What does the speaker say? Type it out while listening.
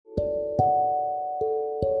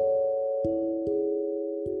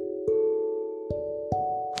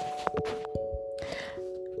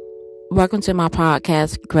Welcome to my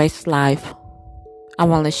podcast, Grace Life. I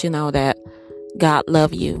want to let you know that God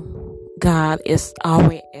loves you. God is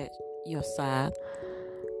always at your side.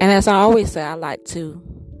 And as I always say, I like to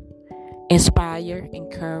inspire,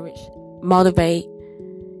 encourage, motivate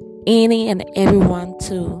any and everyone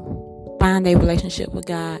to find a relationship with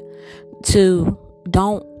God. To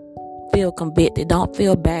don't feel convicted. Don't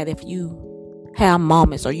feel bad if you have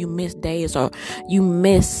moments or you miss days or you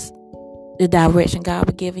miss the direction God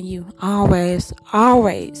was giving you. Always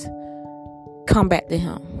come back to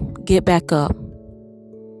Him. Get back up.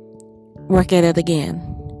 Work at it again.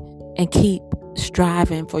 And keep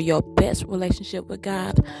striving for your best relationship with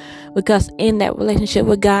God. Because in that relationship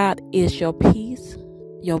with God is your peace,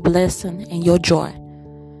 your blessing, and your joy.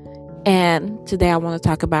 And today I want to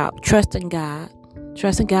talk about trusting God.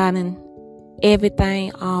 Trusting God in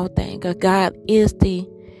everything, all things. Because God is the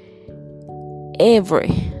every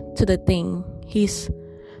to the thing. He's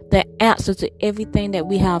the answer to everything that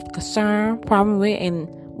we have concern, problem with, and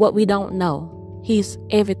what we don't know. He's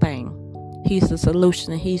everything. He's the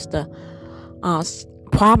solution. He's the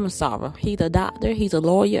problem solver. He's the doctor. He's a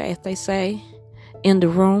lawyer, as they say, in the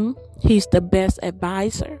room. He's the best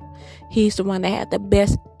advisor. He's the one that had the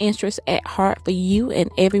best interest at heart for you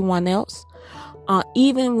and everyone else.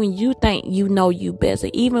 Even when you think you know you best,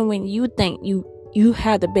 even when you think you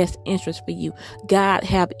have the best interest for you, God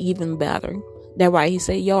have even better. That's why He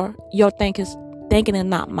said your thinking is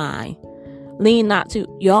not mine. Lean not to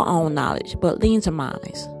your own knowledge, but lean to mine.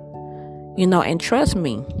 And trust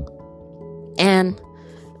me. And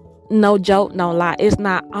no joke, no lie. It's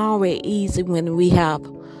not always easy when we have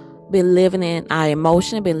been living in our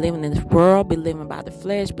emotion, been living in this world, been living by the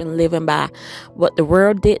flesh, been living by what the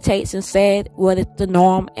world dictates and said, what is the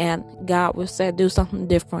norm, and God will say do something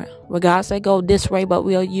different. Well, God said go this way, but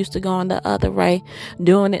we are used to going the other way,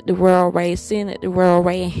 doing it the world way, seeing it the world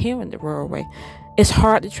way, and hearing the world way. It's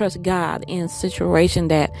hard to trust God in a situation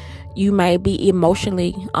that you may be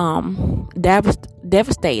emotionally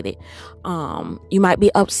devastated. You might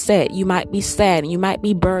be upset. You might be sad. You might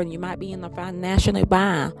be burdened. You might be in a financial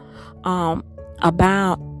bind, bound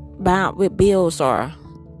with bills, or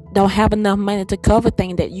don't have enough money to cover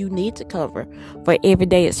things that you need to cover for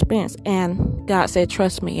everyday expense. And God said,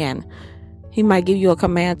 trust me. And He might give you a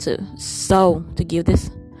command to sow, to give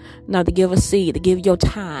this. No, to give a seed, to give your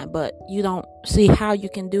time, but you don't see how you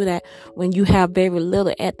can do that when you have very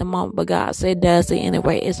little at the moment. But God said does it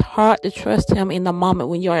anyway. It's hard to trust Him in the moment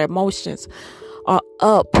when your emotions are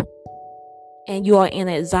up and you are in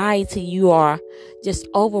anxiety. You are just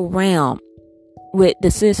overwhelmed with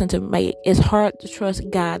decisions to make. It's hard to trust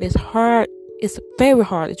God. It's very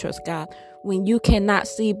hard to trust God when you cannot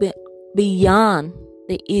see beyond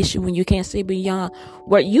the issue, when you can't see beyond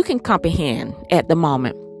what you can comprehend at the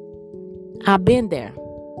moment. I've been there.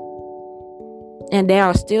 And there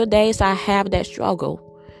are still days I have that struggle.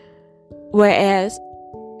 Whereas,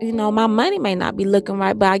 my money may not be looking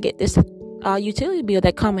right, but I get this utility bill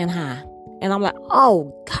that come in high. And I'm like,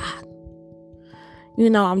 oh, God.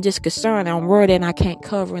 I'm just concerned. I'm worried and I can't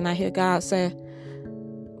cover. And I hear God say,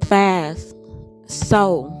 fast.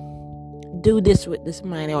 So, do this with this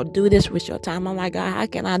money or do this with your time. I'm like, God, how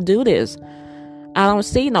can I do this? I don't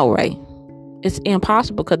see no way. It's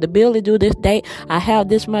impossible because the bill is due this date. I have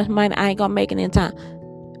this much money. I ain't going to make it in time.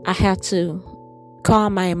 I have to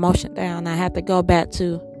calm my emotion down. I have to go back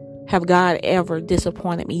to, have God ever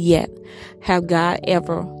disappointed me yet? Have God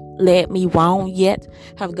ever led me wrong yet?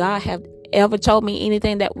 Have God ever told me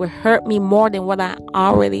anything that would hurt me more than what I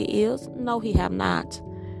already is? No, He have not.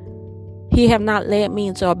 He have not led me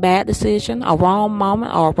into a bad decision, a wrong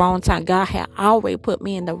moment, or a wrong time. God had always put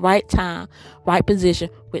me in the right time, right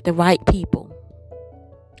position with the right people.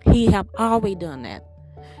 He have always done that.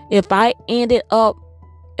 If I ended up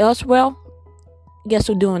elsewhere, guess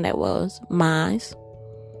who doing that was? Mine.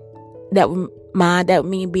 That would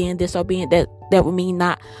mean being disobedient. That would mean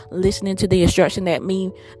not listening to the instruction. That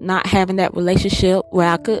mean not having that relationship where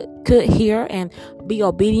I could hear and be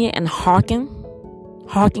obedient and hearken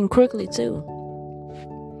quickly too.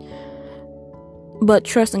 But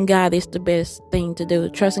trusting God is the best thing to do.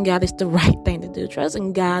 Trusting God is the right thing to do.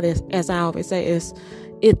 Trusting God is, as I always say, is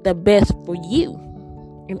the best for you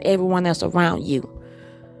and everyone else around you.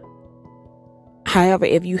 However,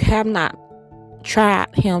 if you have not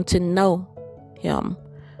tried Him to know Him,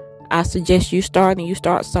 I suggest you start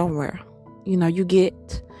somewhere. You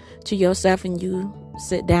get to yourself and you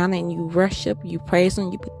sit down and you worship, you praise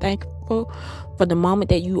Him, you be thankful for the moment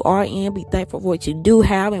that you are in. Be thankful for what you do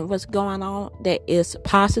have and what's going on that is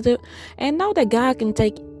positive. And know that God can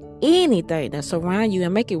take anything that's around you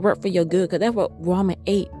and make it work for your good. Because that's what Romans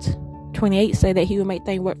 8 28 say that he will make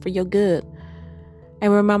things work for your good.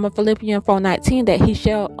 And remember Philippians 4:19 that he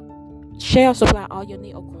shall supply all your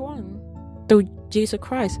need according through Jesus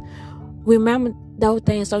Christ. Remember those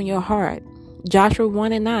things on your heart. Joshua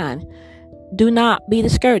 1:9. Do not be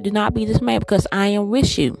discouraged. Do not be dismayed, because I am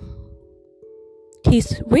with you.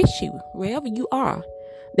 He's with you wherever you are.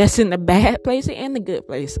 That's in the bad places and the good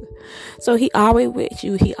places. So he always with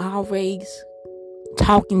you. He always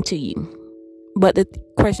talking to you. But the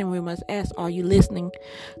question we must ask, are you listening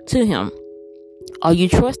to him? Are you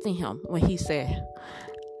trusting him when he said,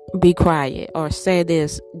 be quiet, or say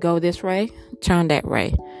this, go this way, turn that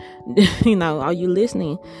way? Are you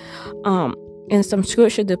listening? And some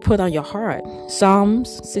scripture to put on your heart.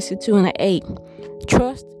 Psalms 62:8.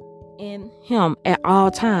 Trust in him at all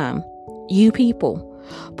times. You people,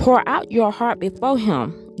 pour out your heart before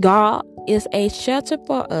him. God is a shelter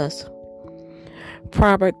for us.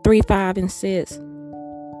 Proverbs 3:5-6.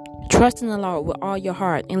 Trust in the Lord with all your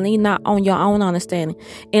heart, and lean not on your own understanding.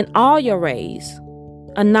 In all your ways,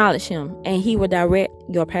 acknowledge him, and he will direct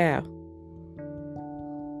your path.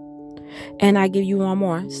 And I give you one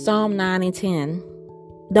more. Psalm 9:10.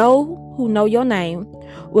 Those who know your name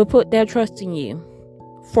will put their trust in you.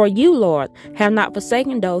 For you, Lord, have not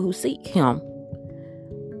forsaken those who seek him.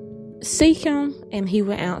 Seek him, and he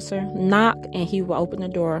will answer. Knock, and he will open the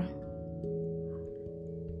door.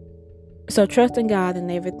 So trust in God in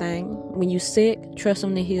everything. When you're sick, trust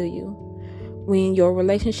him to heal you. When your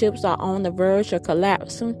relationships are on the verge of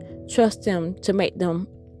collapsing, trust him to make them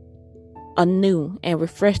anew and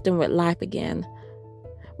refresh them with life again.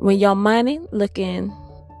 When your money looking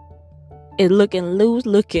loose,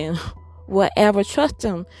 looking whatever, trust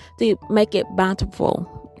him to make it bountiful.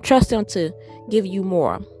 Trust him to give you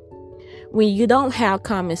more. When you don't have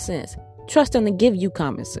common sense, trust him to give you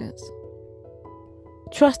common sense.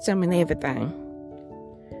 Trust him in everything.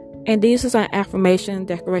 And these is an affirmation,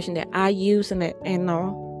 declaration that I use, and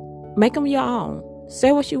make them your own.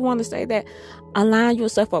 Say what you want to say, that align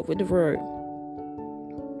yourself up with the word.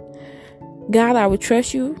 God, I will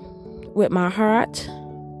trust you with my heart,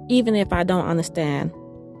 even if I don't understand.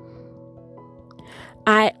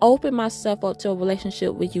 I open myself up to a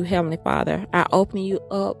relationship with you, Heavenly Father. I open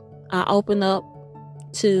up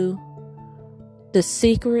to the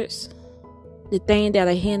secrets, the things that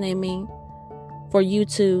are hidden in me, for you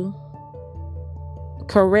to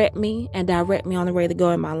correct me and direct me on the way to go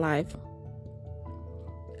in my life.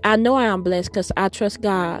 I know I am blessed because I trust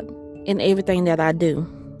God in everything that I do.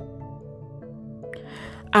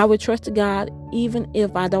 I would trust God even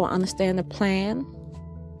if I don't understand the plan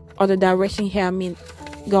or the direction He has me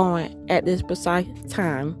going at this precise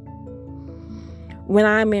time. When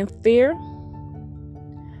I'm in fear,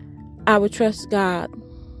 I would trust God,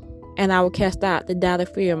 and I would cast out the doubt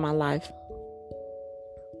of fear in my life.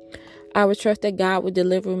 I would trust that God would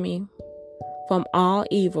deliver me from all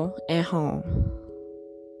evil and harm.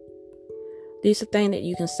 These are things that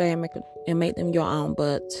you can say and make them your own,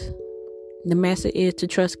 but the message is to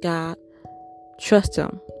trust God. Trust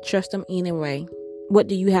Him. Trust Him anyway. What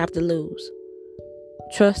do you have to lose?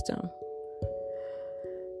 Trust Him.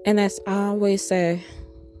 And as I always say,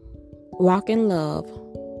 walk in love,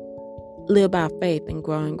 live by faith, and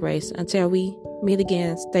grow in grace. Until we meet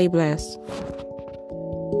again, stay blessed.